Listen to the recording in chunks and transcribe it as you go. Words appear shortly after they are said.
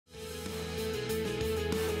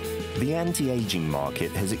The anti-aging market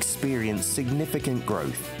has experienced significant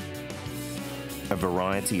growth. A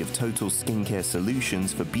variety of total skincare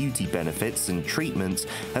solutions for beauty benefits and treatments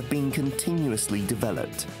have been continuously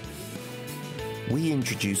developed. We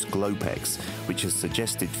introduced GLOPEX, which has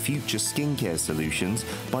suggested future skincare solutions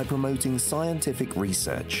by promoting scientific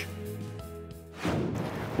research.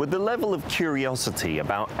 With the level of curiosity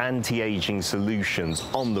about anti-aging solutions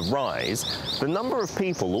on the rise, the number of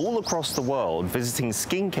people all across the world visiting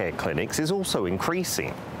skincare clinics is also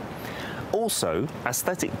increasing. Also,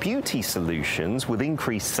 aesthetic beauty solutions with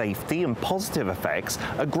increased safety and positive effects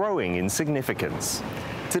are growing in significance.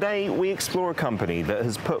 Today, we explore a company that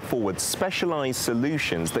has put forward specialized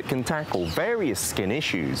solutions that can tackle various skin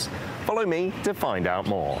issues. Follow me to find out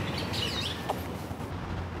more.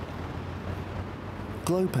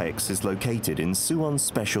 GLOPEX is located in Suwon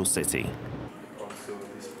Special City.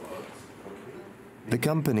 The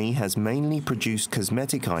company has mainly produced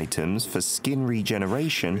cosmetic items for skin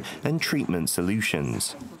regeneration and treatment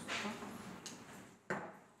solutions.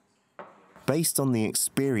 Based on the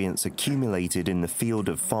experience accumulated in the field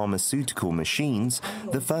of pharmaceutical machines,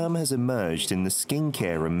 the firm has emerged in the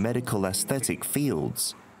skincare and medical aesthetic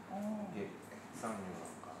fields.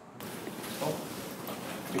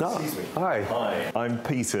 Excuse me. Hi. Hi, I'm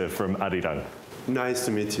Peter from Arirang. Nice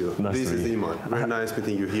to meet you. Nice this to is meet you. Iman. Very nice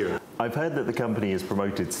meeting you here. I've heard that the company has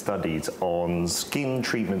promoted studies on skin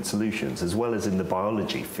treatment solutions as well as in the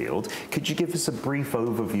biology field. Could you give us a brief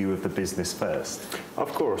overview of the business first?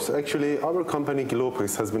 Of course. Actually, our company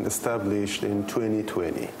GLOPEX has been established in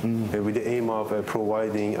 2020 with the aim of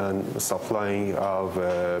providing and supplying of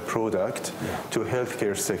product to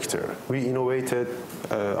healthcare sector. We innovated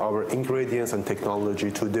our ingredients and technology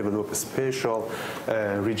to develop a special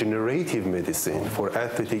regenerative medicine for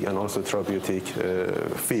aesthetic and also therapeutic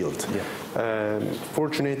field.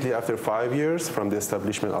 Fortunately, after 5 years from the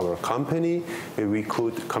establishment of our company, we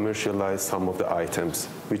could commercialize some of the items,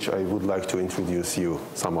 which I would like to introduce you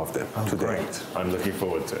some of them today. Great. I'm looking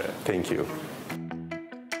forward to it. Thank you.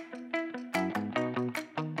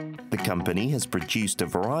 The company has produced a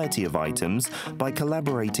variety of items by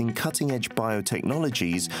collaborating cutting-edge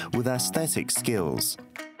biotechnologies with aesthetic skills.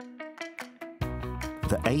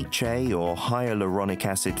 The HA or hyaluronic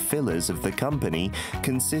acid fillers of the company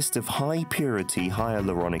consist of high-purity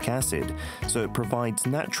hyaluronic acid, so it provides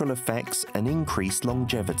natural effects and increased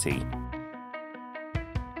longevity.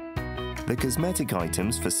 The cosmetic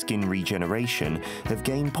items for skin regeneration have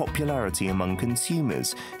gained popularity among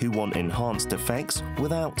consumers who want enhanced effects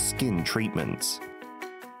without skin treatments.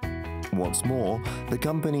 What's more, the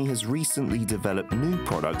company has recently developed new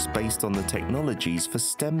products based on the technologies for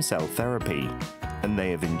stem cell therapy, and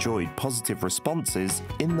they have enjoyed positive responses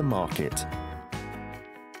in the market.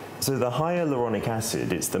 So the hyaluronic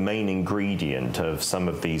acid, it's the main ingredient of some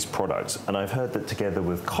of these products, and I've heard that together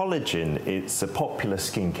with collagen, it's a popular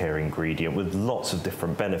skincare ingredient with lots of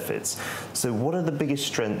different benefits. So what are the biggest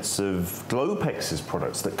strengths of GLOPEX's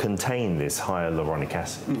products that contain this hyaluronic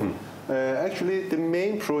acid? Actually, the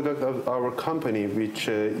main product of our company, which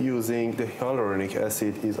using the hyaluronic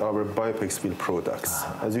acid, is our bio-cosmetic products.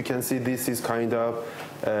 As you can see, this is kind of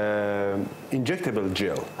injectable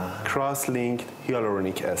gel, cross-linked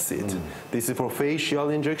hyaluronic acid. This is for facial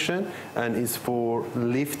injection and is for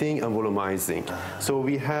lifting and volumizing. So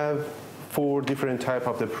we have 4 different types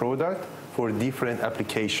of the product for different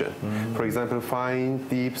application. For example, fine,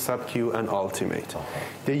 deep, sub-Q, and ultimate.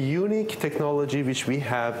 The unique technology which we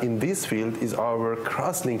have in this field is our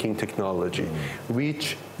cross-linking technology,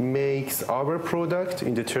 which makes our product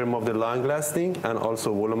in the term of the long-lasting and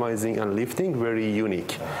also volumizing and lifting very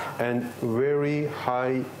unique and very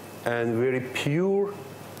high and very pure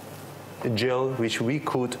gel which we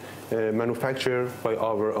could manufacture by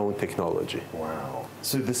our own technology. Wow.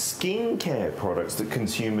 So the skincare products that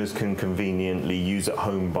consumers can conveniently use at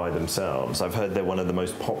home by themselves, I've heard they're one of the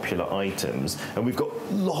most popular items, and we've got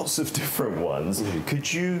lots of different ones.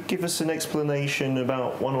 Could you give us an explanation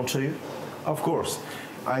about 1 or 2? Of course.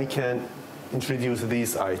 I can introduce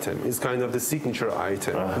this item. It's kind of the signature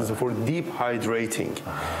item. It's for deep hydrating.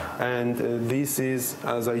 And this is,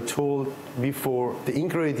 as I told before, the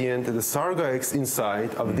ingredient, the sargax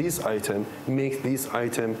inside of this item makes this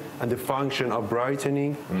item and the function of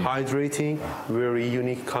brightening, hydrating, very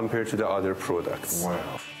unique compared to the other products.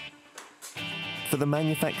 Wow. For the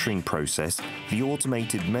manufacturing process, the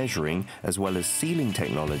automated measuring as well as sealing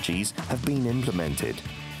technologies have been implemented,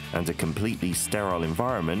 and a completely sterile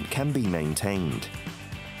environment can be maintained.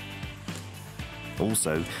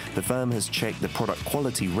 Also, the firm has checked the product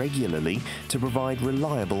quality regularly to provide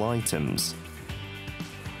reliable items.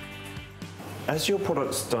 As your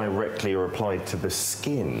products directly are applied to the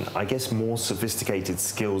skin, I guess more sophisticated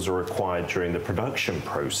skills are required during the production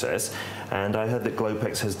process, and I heard that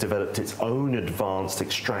GLOPEX has developed its own advanced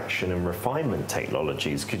extraction and refinement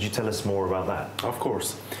technologies. Could you tell us more about that? Of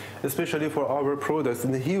course. Especially for our products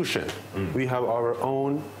in the Hyaluronic, we have our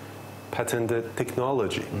own patented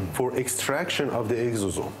technology for extraction of the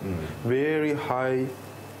exosome. Very high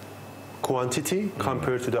quantity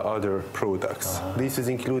compared to the other products. This is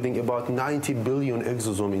including about 90 billion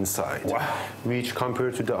exosome inside, which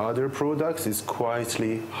compared to the other products is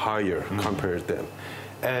quietly higher compared to them.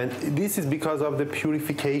 And this is because of the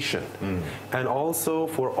purification. And also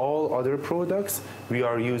for all other products, we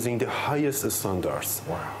are using the highest standards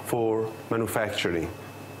for manufacturing.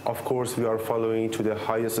 Of course, we are following to the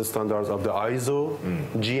highest standards of the ISO,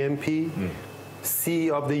 GMP, CE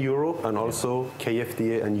of the Europe, and also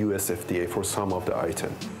KFDA and US FDA for some of the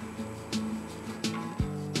items.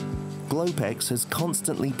 GLOPEX has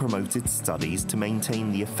constantly promoted studies to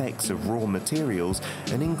maintain the effects of raw materials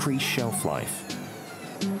and increase shelf life.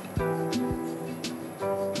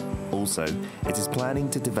 Also, it is planning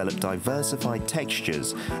to develop diversified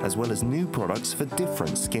textures as well as new products for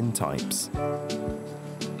different skin types.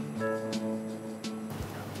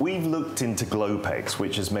 We've looked into GLOPEX,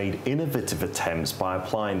 which has made innovative attempts by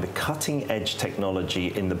applying the cutting-edge technology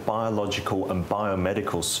in the biological and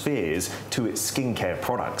biomedical spheres to its skincare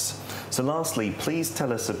products. So lastly, please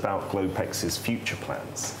tell us about GLOPEX's future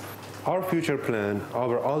plans. Our future plan,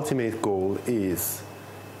 our ultimate goal is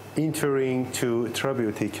entering to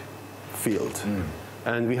therapeutic field.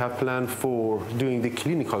 And we have planned for doing the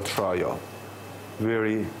clinical trial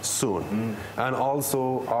very soon. And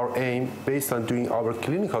also our aim, based on doing our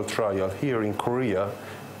clinical trial here in Korea,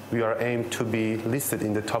 we are aimed to be listed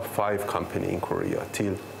in the top 5 company in Korea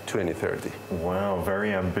till 2030. Wow,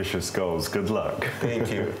 very ambitious goals. Good luck.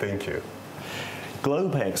 Thank you, thank you.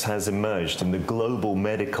 GLOPEX has emerged in the global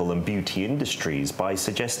medical and beauty industries by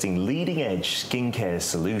suggesting leading-edge skincare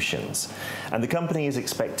solutions, and the company is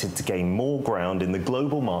expected to gain more ground in the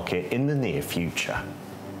global market in the near future.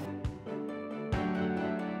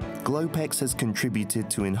 GLOPEX has contributed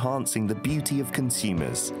to enhancing the beauty of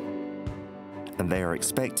consumers, and they are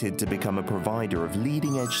expected to become a provider of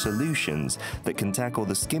leading-edge solutions that can tackle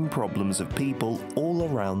the skin problems of people all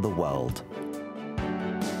around the world.